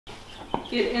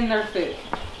it in their food.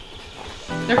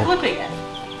 They're flipping it.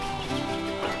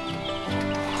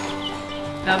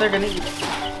 Now they're gonna eat it.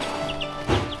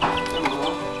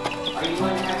 Are you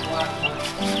going to have what?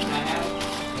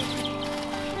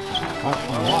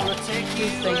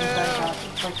 These things I got.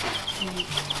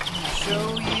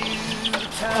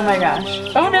 Oh my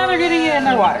gosh. Oh, now they're getting it in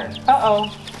their water.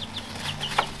 Uh-oh.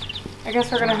 I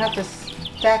guess we're gonna have to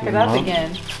stack it up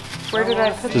again. Where did I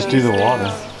put Just those? do the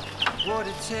water.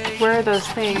 Where are those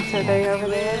things? Are they over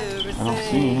there? I don't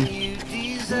see any.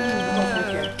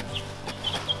 Over here.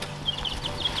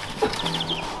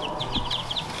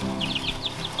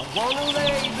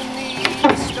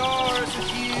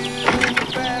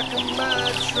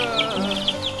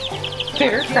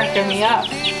 They're cracking me up.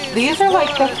 These are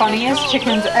like the funniest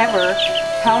chickens ever.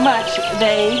 How much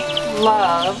they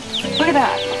love. Look at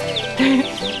that.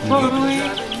 Totally.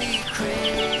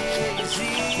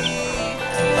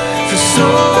 For so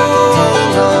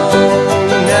long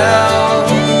now,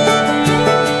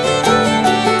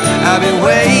 I've been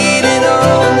waiting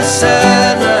on the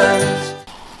sidelines.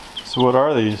 So what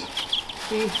are these?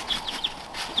 These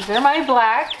are my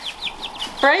black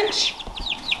French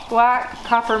black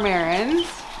copper marins.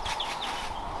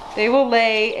 They will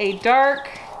lay a dark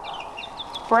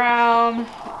brown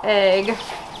egg.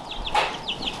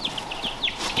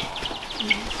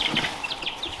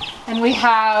 And we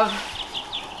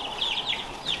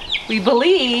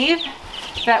believe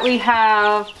that we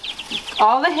have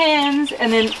all the hens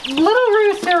and then little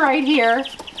rooster right here.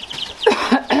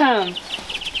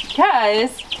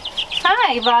 Because,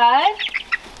 hi bud,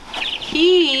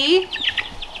 he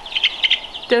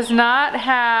does not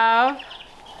have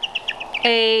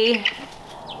a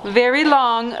very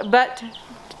long butt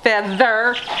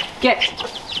feather. Get.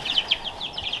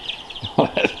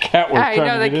 The cat was I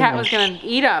know the cat was gonna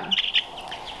eat him.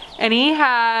 And he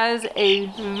has a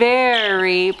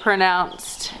very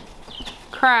pronounced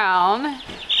crown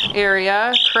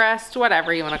area, crest,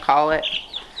 whatever you want to call it.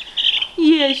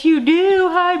 Yes, you do.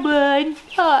 Hi, bud.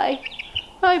 Hi.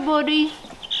 Hi, buddy.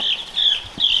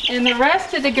 And the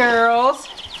rest of the girls,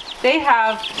 they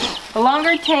have a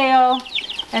longer tail,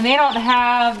 and they don't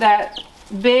have that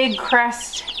big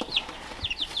crest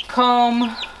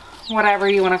comb, whatever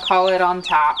you want to call it, on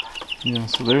top. Yeah,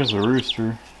 so there's the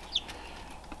rooster.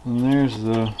 And there's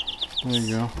the, there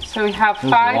you go. So we have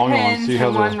There's 5 hens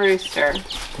and 1 rooster.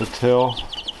 The tail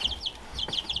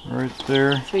right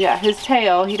there. So yeah, his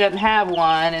tail, he doesn't have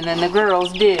one, and then the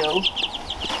girls do.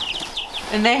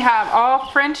 And they have all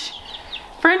French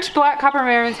black copper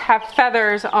marins have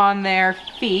feathers on their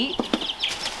feet.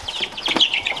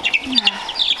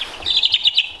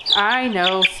 I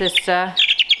know, sister.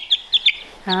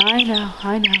 I know.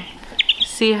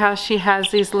 See how she has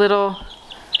these little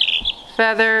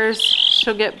feathers?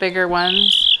 She'll get bigger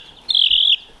ones.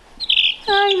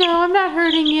 I know, I'm not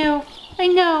hurting you. I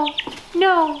know.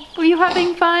 No, were you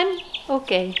having fun?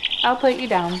 Okay, I'll put you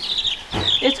down.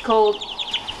 It's cold.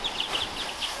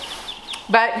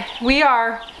 But we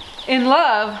are in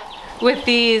love with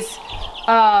these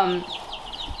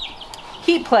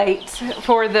heat plates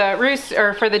for the roost,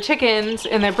 or for the chickens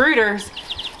and the brooders,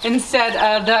 instead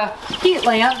of the heat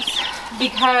lamps,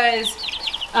 because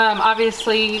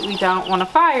obviously we don't want a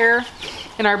fire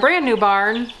in our brand new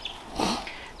barn.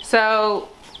 So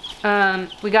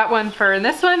we got one for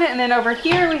this one, and then over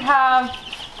here we have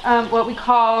what we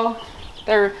call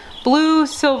their blue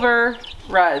silver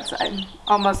ruds. I'm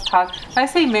almost positive. When I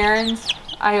say marins,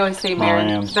 I always say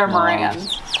marins. They're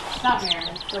Morans. Not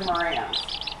marins, they're Morans.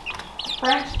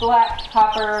 French black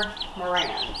copper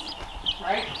Morans,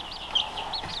 right?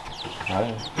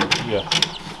 Yeah,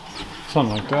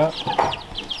 something like that.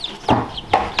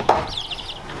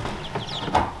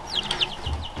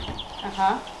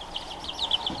 Uh-huh.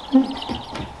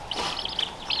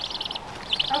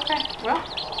 Okay, well,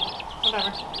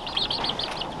 whatever.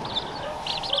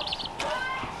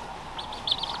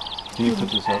 Can you put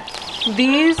this up?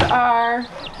 These are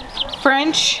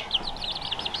French.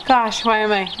 Gosh, why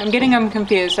am I'm getting them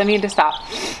confused. I need to stop.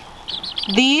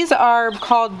 These are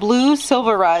called blue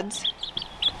silver ruds.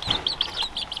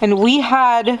 And we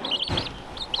had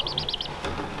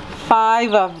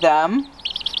 5 of them.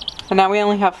 And now we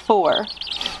only have 4.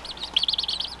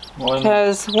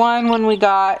 Because one, when we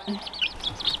got,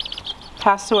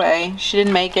 passed away. She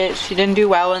didn't make it. She didn't do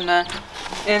well in the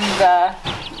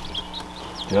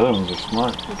The other ones are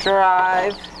smart.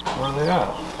 drive. Where are they at?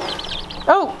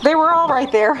 Oh, they were all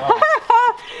right there.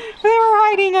 Oh. They were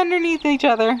hiding underneath each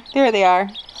other. There they are.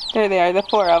 There they are, the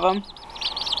 4 of them.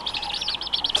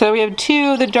 So we have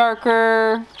 2 of the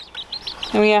darker,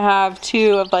 and we have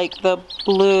 2 of like the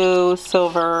blue,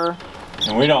 silver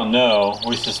And we don't know.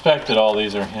 We suspected all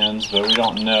these are hens, but we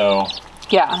don't know.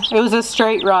 Yeah, it was a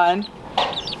straight run.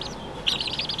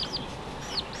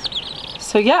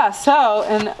 So yeah,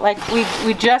 and like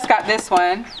we just got this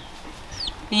one.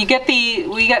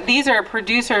 These are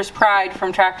Producer's Pride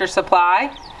from Tractor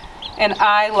Supply, and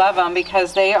I love them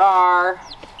because they have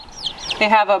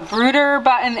a brooder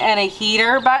button and a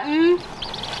heater button,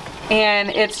 and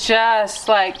it's just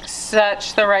like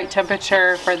such the right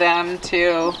temperature for them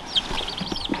to.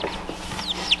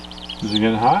 Is it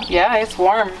getting hot? Yeah, it's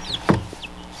warm.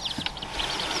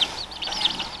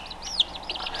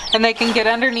 And they can get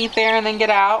underneath there and then get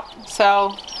out.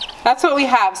 So that's what we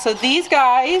have. So these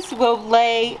guys will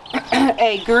lay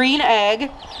a green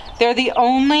egg. They're the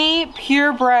only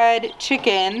purebred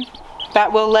chicken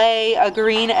that will lay a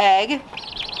green egg.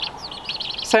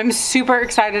 So I'm super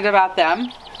excited about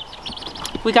them.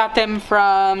 We got them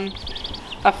from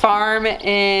a farm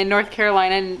in North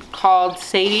Carolina called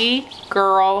Sadie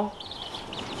Girl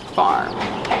Farm.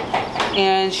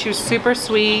 And she was super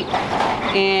sweet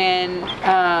and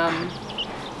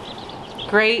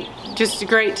just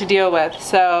great to deal with.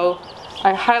 So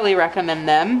I highly recommend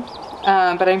them.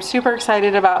 But I'm super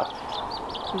excited about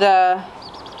the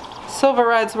Silver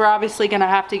Reds. We're obviously going to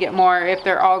have to get more if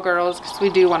they're all girls, because we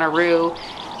do want a roux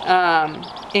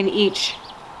in each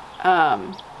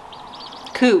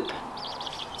coop.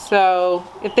 So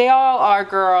if they all are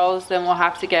girls, then we'll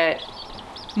have to get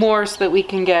more so that we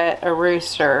can get a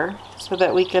rooster, so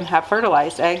that we can have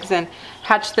fertilized eggs and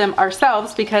hatch them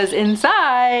ourselves, because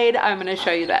inside, I'm going to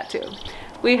show you that too,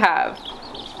 we have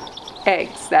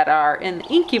eggs that are in the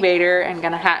incubator and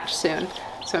going to hatch soon.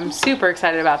 So I'm super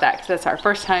excited about that because that's our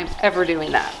first time ever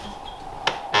doing that.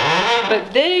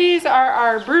 But these are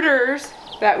our brooders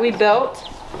that we built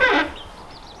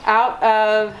out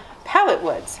of pallet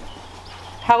wood.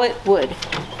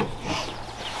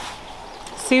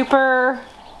 Super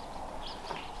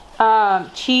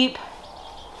cheap,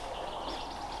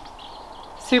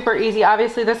 super easy.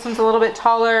 Obviously this one's a little bit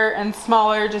taller and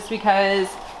smaller just because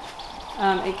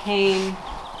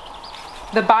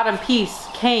the bottom piece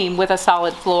came with a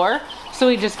solid floor, so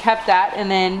we just kept that and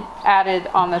then added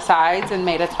on the sides and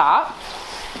made a top.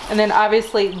 And then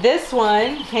obviously this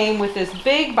one came with this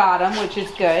big bottom, which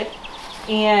is good.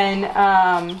 And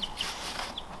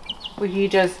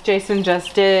Jason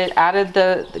just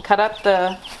cut up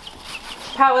the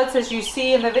pallets as you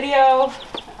see in the video,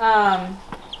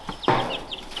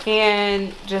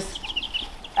 and just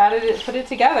put it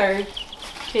together.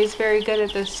 He's very good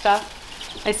at this stuff.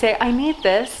 I say, I need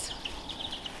this,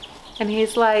 and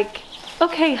he's like,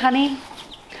 okay honey,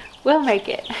 we'll make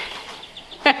it.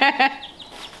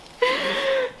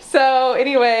 So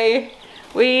anyway,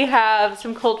 we have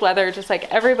some cold weather just like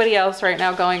everybody else right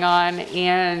now going on,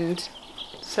 and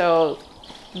so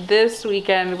this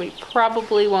weekend we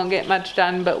probably won't get much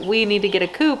done, but we need to get a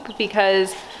coop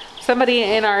because somebody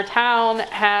in our town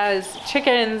has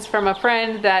chickens from a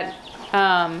friend that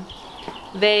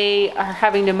they are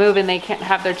having to move and they can't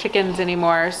have their chickens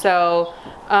anymore. So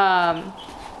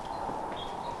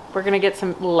we're gonna get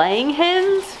some laying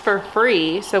hens for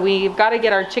free. So we've got to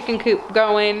get our chicken coop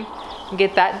going and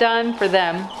get that done for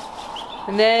them.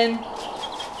 And then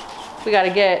we got to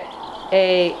get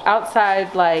a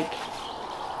outside, like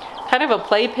kind of a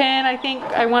playpen, I think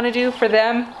I want to do for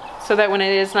them, so that when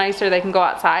it is nicer they can go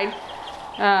outside.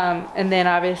 And then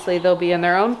obviously they'll be in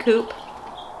their own coop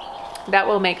that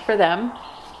we'll make for them.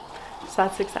 So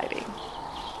that's exciting.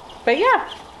 But yeah,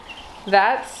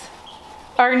 that's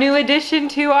our new addition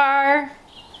to our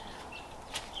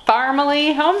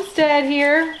family homestead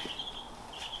here.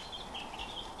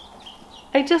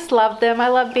 I just love them. I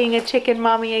love being a chicken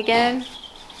mommy again.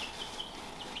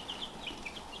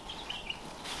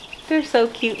 They're so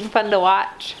cute and fun to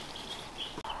watch.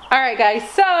 All right guys,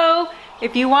 so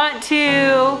if you want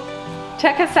to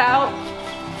check us out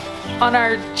on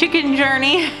our chicken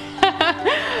journey,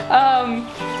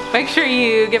 make sure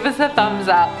you give us a thumbs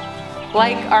up,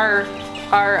 like our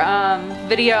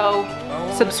video,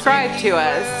 subscribe to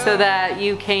us so that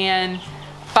you can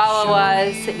follow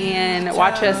us and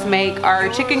watch us make our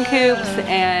chicken coops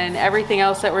and everything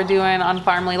else that we're doing on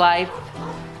Farmly Life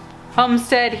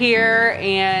Homestead here,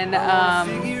 and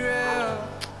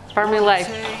Farmly Life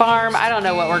Farm. I don't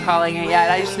know what we're calling it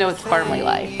yet. I just know it's Farmly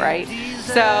Life, right?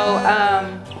 So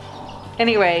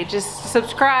anyway, just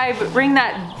subscribe, ring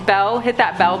that bell, hit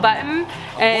that bell button,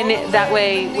 and that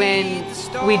way when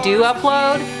we do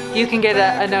upload, you can get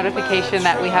a notification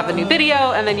that we have a new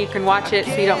video, and then you can watch it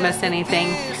so you don't miss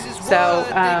anything. So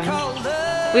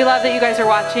we love that you guys are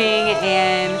watching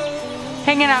and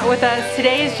hanging out with us.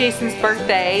 Today is Jason's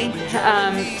birthday,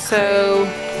 so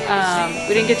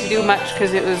We didn't get to do much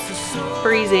because it was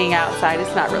freezing outside.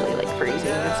 It's not really like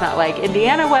freezing. It's not like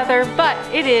Indiana weather, but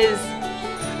it is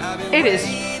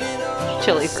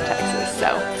chilly for Texas.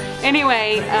 So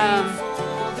anyway,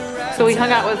 so we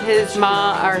hung out with his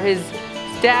mom, or his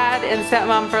dad and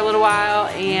stepmom for a little while,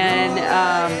 and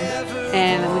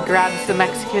we grabbed some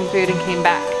Mexican food and came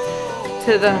back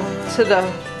to the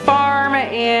farm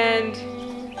and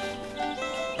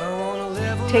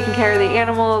taking care of the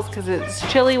animals because it's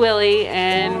chilly willy,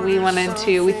 and we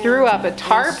threw up a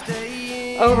tarp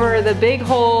over the big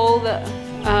hole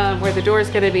where the door is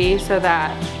going to be, so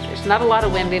that there's not a lot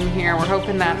of wind in here. We're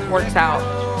hoping that works out.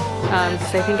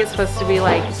 Because I think it's supposed to be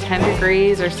like 10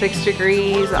 degrees or 6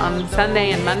 degrees on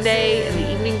Sunday and Monday in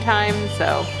the evening time.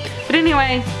 So, but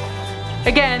anyway,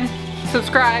 again,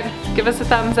 subscribe, give us a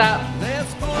thumbs up,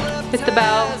 hit the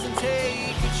bell.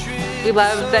 We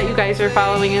love that you guys are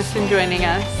following us and joining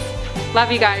us.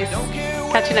 Love you guys.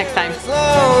 Catch you next time. As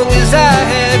long as I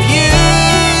have you,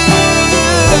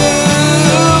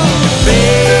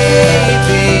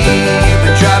 baby, you've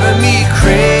been driving me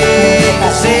crazy.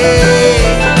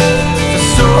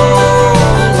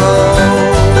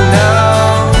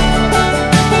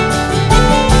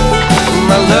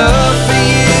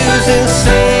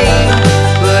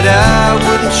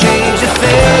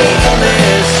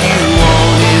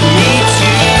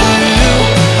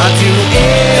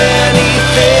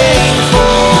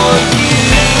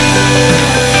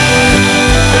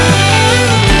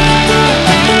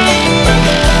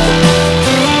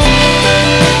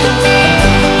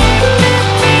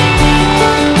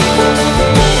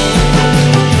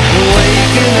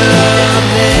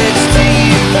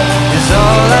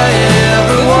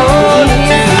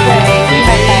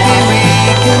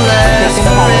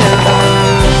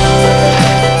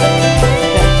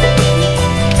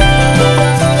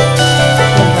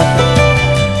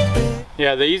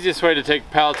 Yeah, the easiest way to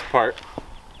take pallets apart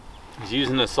is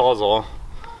using the Sawzall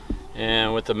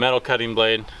and with the metal cutting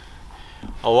blade.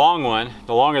 A long one,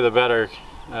 the longer the better,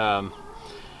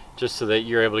 just so that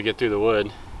you're able to get through the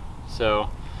wood.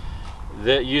 So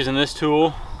using this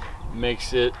tool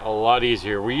makes it a lot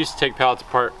easier. We used to take pallets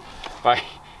apart by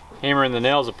hammering the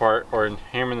nails apart or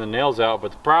hammering the nails out,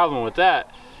 but the problem with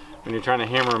that, when you're trying to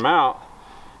hammer them out,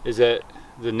 is that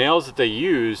the nails that they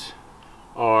use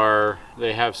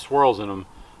they have swirls in them,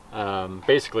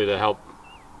 basically to help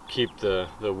keep the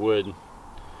wood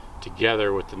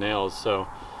together with the nails. So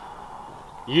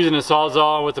using a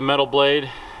Sawzall with a metal blade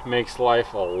makes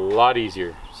life a lot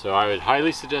easier. So I would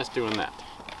highly suggest doing that.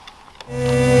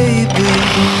 Baby,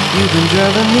 you've been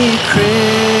driving me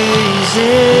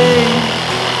crazy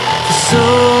for so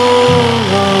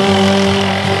long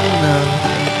now,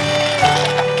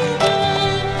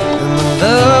 and my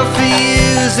love for you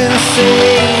is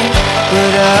insane,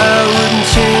 but I wouldn't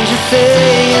change a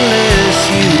thing unless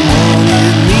you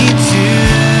wanted me to.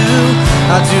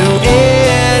 I'd do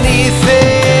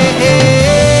anything, baby.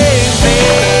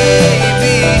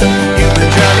 You've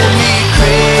been driving me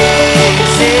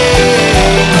crazy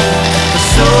for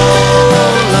so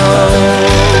long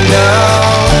now,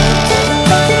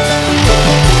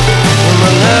 and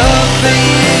my love for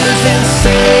you is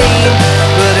insane,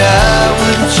 but I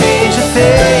wouldn't change a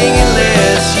thing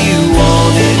unless you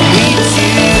wanted me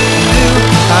to.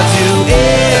 I'd do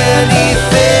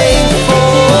anything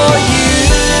for you.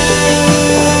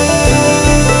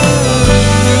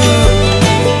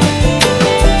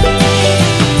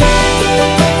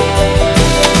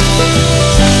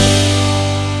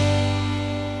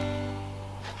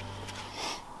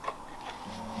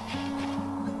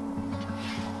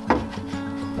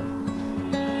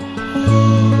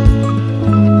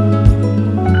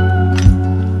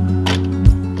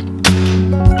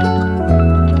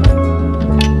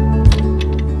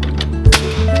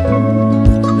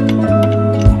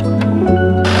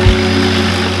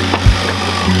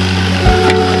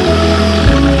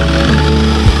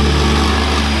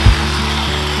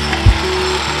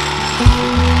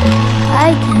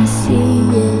 I can see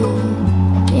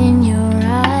it in your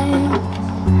eyes,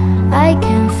 I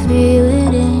can feel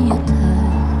it in your touch,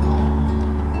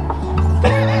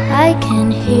 I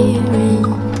can hear it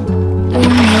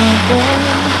in your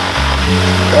voice,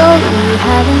 though you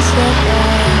haven't said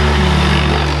that.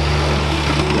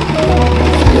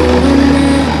 Feeling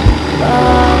it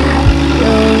all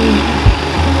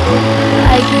over,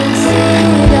 I can see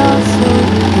it all so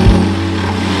clear.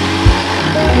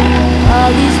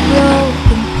 All these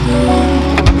broken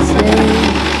pieces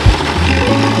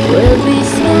will be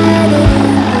scattered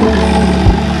in the wind.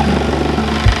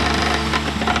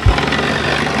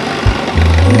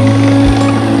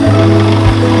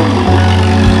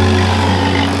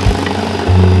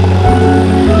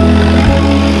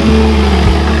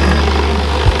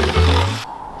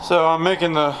 I'm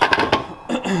making the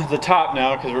the top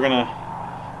now because we're gonna.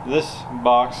 This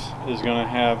box is gonna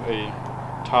have a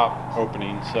top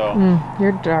opening, so.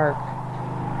 You're dark.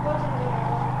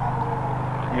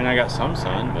 I mean, I got some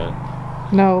sun,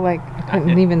 but. No, like I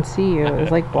couldn't even see you. It was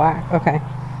like black. Okay.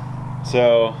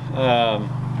 So,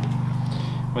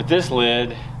 with this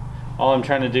lid, all I'm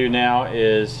trying to do now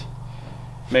is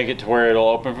make it to where it'll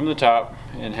open from the top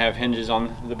and have hinges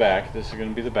on the back. This is going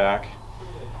to be the back.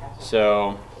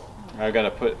 So, I've got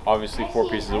to put obviously 4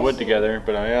 pieces of wood together,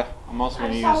 but I'm also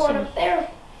going to use some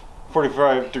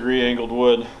 45-degree angled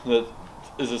wood that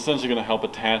is essentially going to help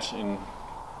attach and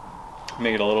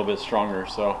make it a little bit stronger.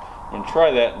 So, I'm going to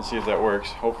try that and see if that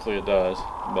works. Hopefully it does,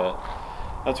 but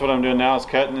that's what I'm doing now, is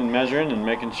cutting and measuring and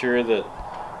making sure that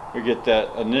we get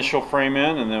that initial frame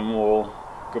in, and then we'll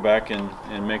go back and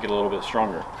make it a little bit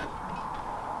stronger.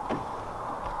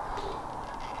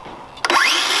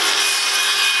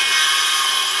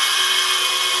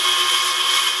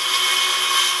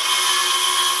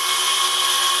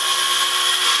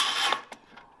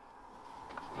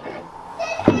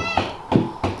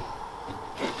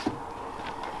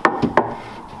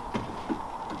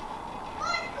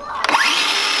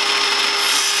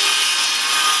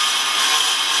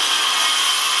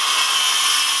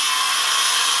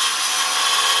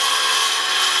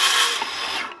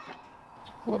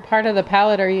 What part of the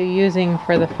pallet are you using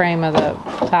for the frame of the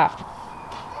top?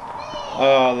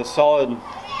 The solid,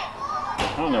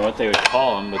 I don't know what they would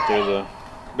call them, but they're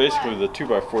basically the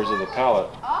 2x4s of the pallet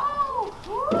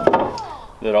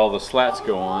that all the slats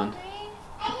go on,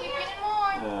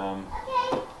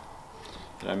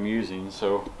 that I'm using.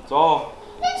 So it's all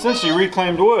essentially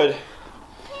reclaimed wood,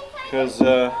 because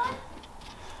I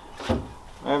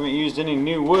haven't used any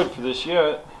new wood for this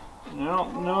yet. And I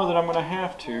don't know that I'm going to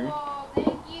have to.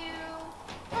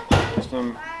 Just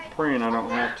I'm praying I don't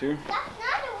have to.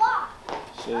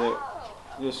 So that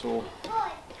this will.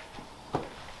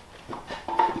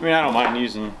 I mean, I don't mind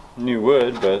using new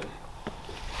wood, but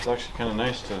it's actually kind of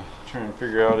nice to try and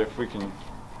figure out if we can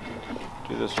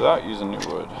do this without using new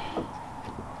wood.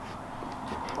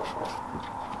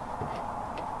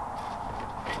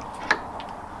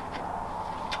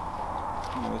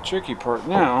 Now, the tricky part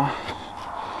now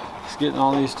is getting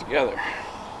all these together.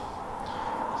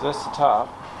 So that's the top.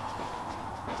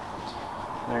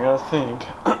 And I gotta think.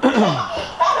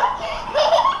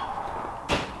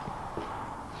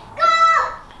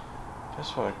 Guess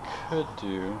what I could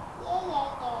do. I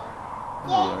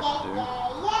know what I could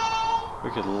do. We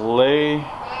could lay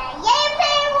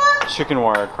chicken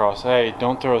wire across. Hey,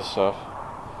 don't throw stuff.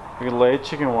 We could lay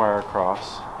chicken wire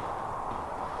across,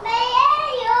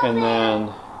 and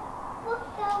then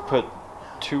put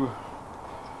two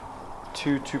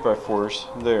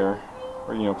 2x4s there,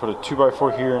 or put a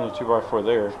 2x4 here and a 2x4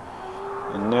 there,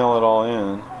 and nail it all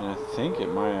in. And I think it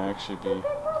might actually be.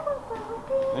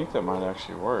 I think that might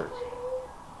actually work.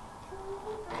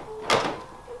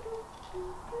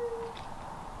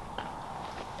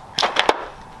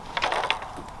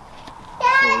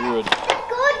 So we would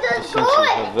essentially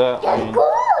have that laying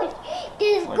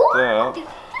like that.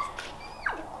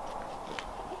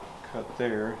 Cut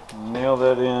there, nail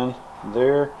that in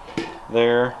there,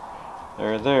 there,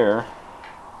 there, there.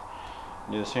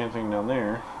 Do the same thing down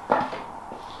there,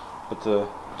 but the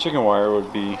chicken wire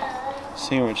would be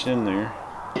sandwiched in there.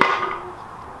 I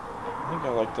think I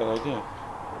like that idea.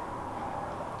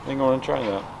 I think I want to try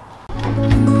that.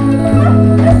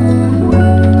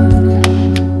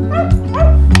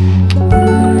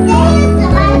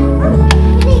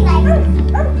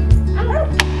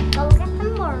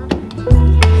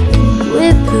 We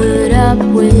put up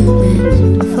with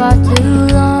it for too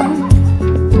long.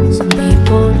 Some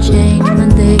people change when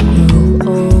they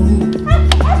grow old,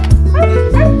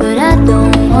 but I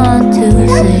don't want to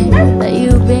say that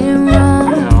you've been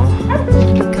wrong,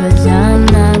 because I'm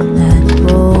not that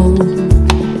bold.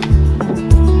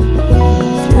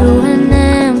 Through an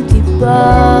empty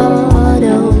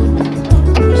bottle,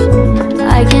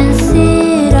 I can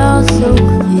see it all so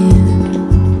clear.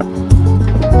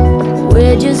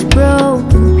 We're just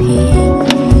broken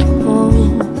people.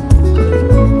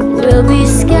 We'll be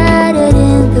scattered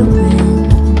in the wind.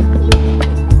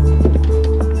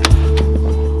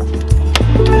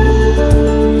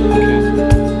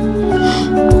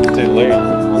 They lay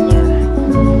on there,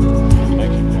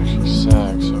 make it actually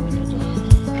sag, so we need to try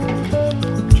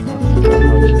and figure out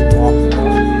how to keep off that.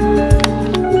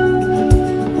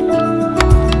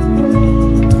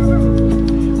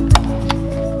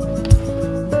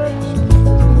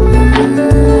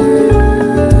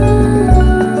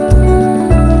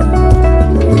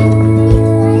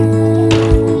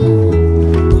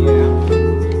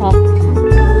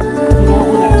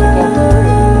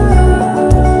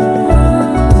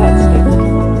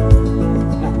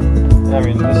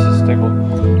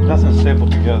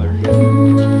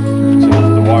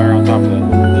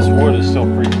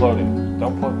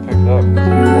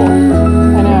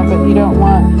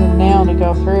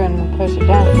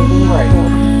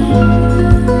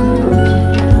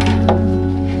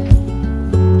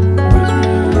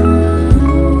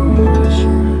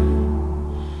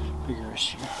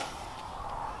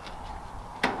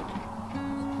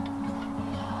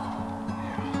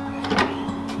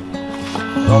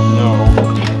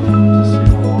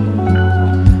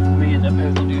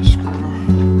 need a screw.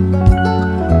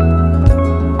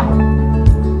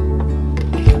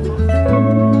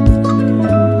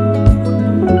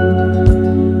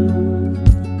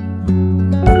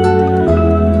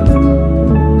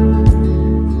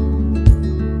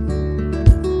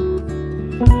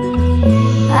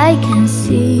 I can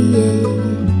see it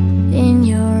in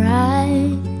your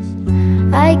eyes.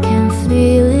 I can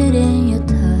feel it in your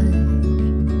touch.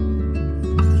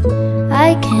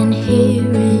 I can hear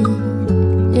it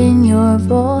in your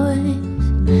voice,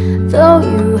 though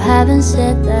you haven't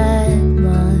said that